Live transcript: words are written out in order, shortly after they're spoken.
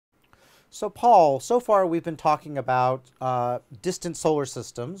So Paul, so far we've been talking about distant solar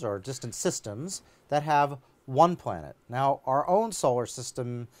systems or distant systems that have one planet. Now our own solar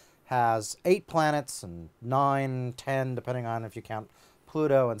system has 8 planets and 9, 10, depending on if you count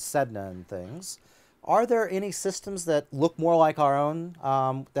Pluto and Sedna and things. Are there any systems that look more like our own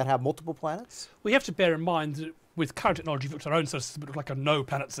that have multiple planets? We have to bear in mind that with current technology, if we looked at our own solar system, it would look like a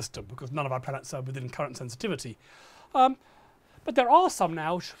no-planet system because none of our planets are within current sensitivity. But there are some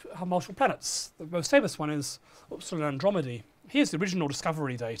now which have multiple planets. The most famous one is Upsilon Andromedae. Here's the original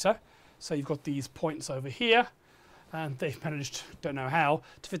discovery data. So you've got these points over here, and they've managed, don't know how,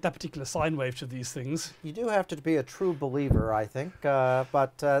 to fit that particular sine wave to these things. You do have to be a true believer, I think,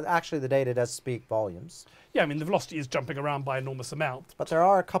 but actually the data does speak volumes. Yeah, I mean, the velocity is jumping around by enormous amount. But there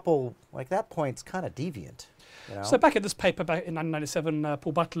are a couple, like that point's kind of deviant. You know? So back in this paper, back in 1997,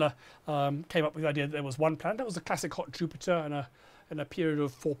 Paul Butler came up with the idea that there was one planet. That was a classic hot Jupiter in a period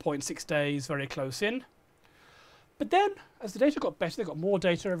of 4.6 days, very close in. But then, as the data got better, they got more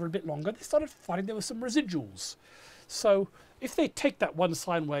data over a bit longer, they started finding there were some residuals. So if they take that one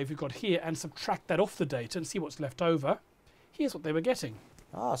sine wave we've got here and subtract that off the data and see what's left over, here's what they were getting.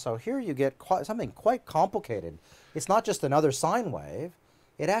 Ah, so here you get something quite complicated. It's not just another sine wave.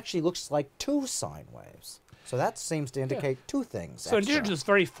 It actually looks like 2 sine waves. So that seems to indicate 2 things. So in addition to this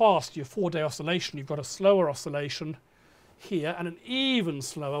very fast, your 4-day oscillation, you've got a slower oscillation here and an even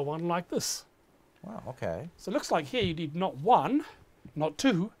slower one like this. Wow, okay. So it looks like here you need not 1, not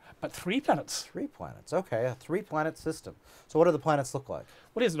 2, but 3 planets. 3 planets, okay, a 3-planet system. So what do the planets look like?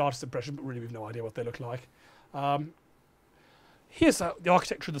 Well, here's an artist's impression, but really we've no idea what they look like. Here's the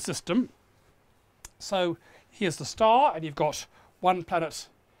architecture of the system. So here's the star, and you've got one planet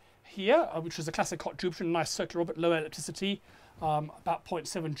here, which is a classic hot Jupiter, a nice circular orbit, low ellipticity, about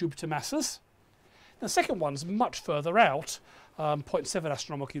 0.7 Jupiter masses. The second one's much further out, 0.7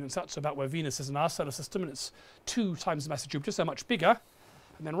 astronomical units out, so about where Venus is in our solar system, and it's 2 times the mass of Jupiter, so much bigger.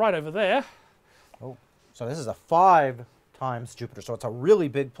 And then right over there. Oh, so this is a 5 times Jupiter, so it's a really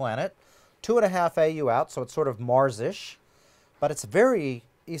big planet. 2.5 AU out, so it's sort of Mars-ish, but it's very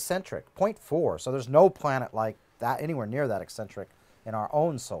eccentric, 0.4, so there's no planet like that, anywhere near that eccentric in our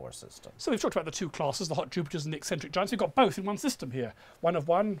own solar system. So we've talked about the 2 classes, the hot Jupiters and the eccentric giants. We've got both in one system here. One of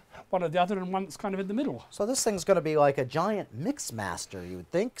one of the other, and one that's kind of in the middle. So this thing's going to be like a giant mix master, you would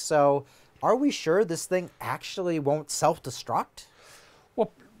think. So are we sure this thing actually won't self-destruct?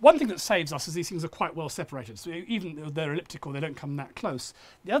 Well, one thing that saves us is these things are quite well separated. So even though they're elliptical, they don't come that close.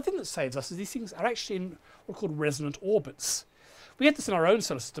 The other thing that saves us is these things are actually in what are called resonant orbits. We get this in our own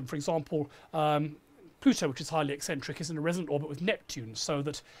solar system. For example, Pluto, which is highly eccentric, is in a resonant orbit with Neptune, so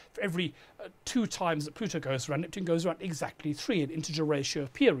that for every 2 times that Pluto goes around, Neptune goes around exactly 3, an integer ratio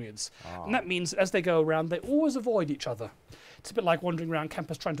of periods. Oh. And that means that as they go around, they always avoid each other. It's a bit like wandering around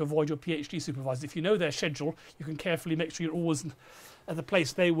campus trying to avoid your PhD supervisors. If you know their schedule, you can carefully make sure you're always at the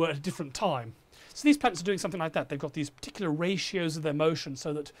place they were at a different time. So these planets are doing something like that. They've got these particular ratios of their motion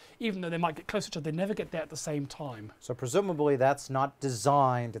so that even though they might get closer to each other, they never get there at the same time. So presumably that's not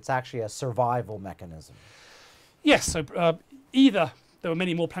designed, it's actually a survival mechanism. Yes, so either there were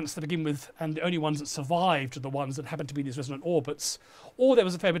many more planets to begin with and the only ones that survived are the ones that happened to be in these resonant orbits, or there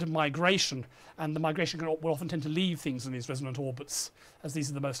was a fair bit of migration, and the migration will often tend to leave things in these resonant orbits as these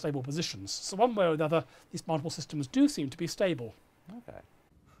are the most stable positions. So one way or the other, these multiple systems do seem to be stable. Okay.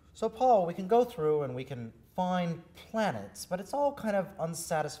 So Paul, we can go through and we can find planets, but it's all kind of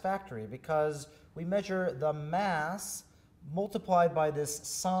unsatisfactory because we measure the mass multiplied by this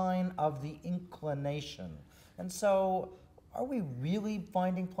sine of the inclination. And so are we really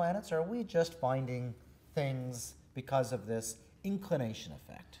finding planets, or are we just finding things because of this inclination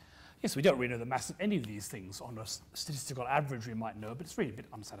effect? Yes, we don't really know the mass of any of these things. On a statistical average we might know, but it's really a bit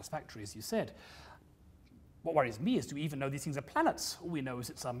unsatisfactory, as you said. What worries me is, do we even know these things are planets? All we know is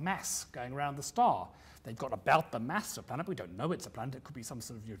it's a mass going around the star. They've got about the mass of a planet. We don't know it's a planet. It could be some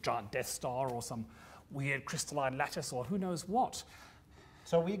sort of giant Death Star or some weird crystalline lattice or who knows what.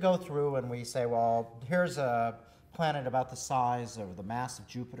 So we go through and we say, well, here's a planet about the size or the mass of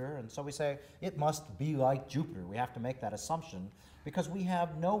Jupiter, and so we say it must be like Jupiter. We have to make that assumption because we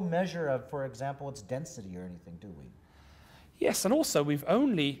have no measure of, for example, its density or anything, do we? Yes, and also we've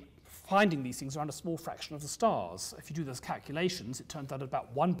only finding these things around a small fraction of the stars. If you do those calculations, it turns out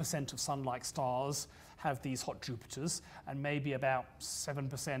about 1% of Sun-like stars have these hot Jupiters, and maybe about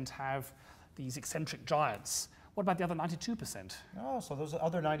 7% have these eccentric giants. What about the other 92%? Oh, so those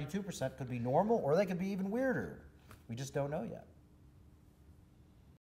other 92% could be normal, or they could be even weirder. We just don't know yet.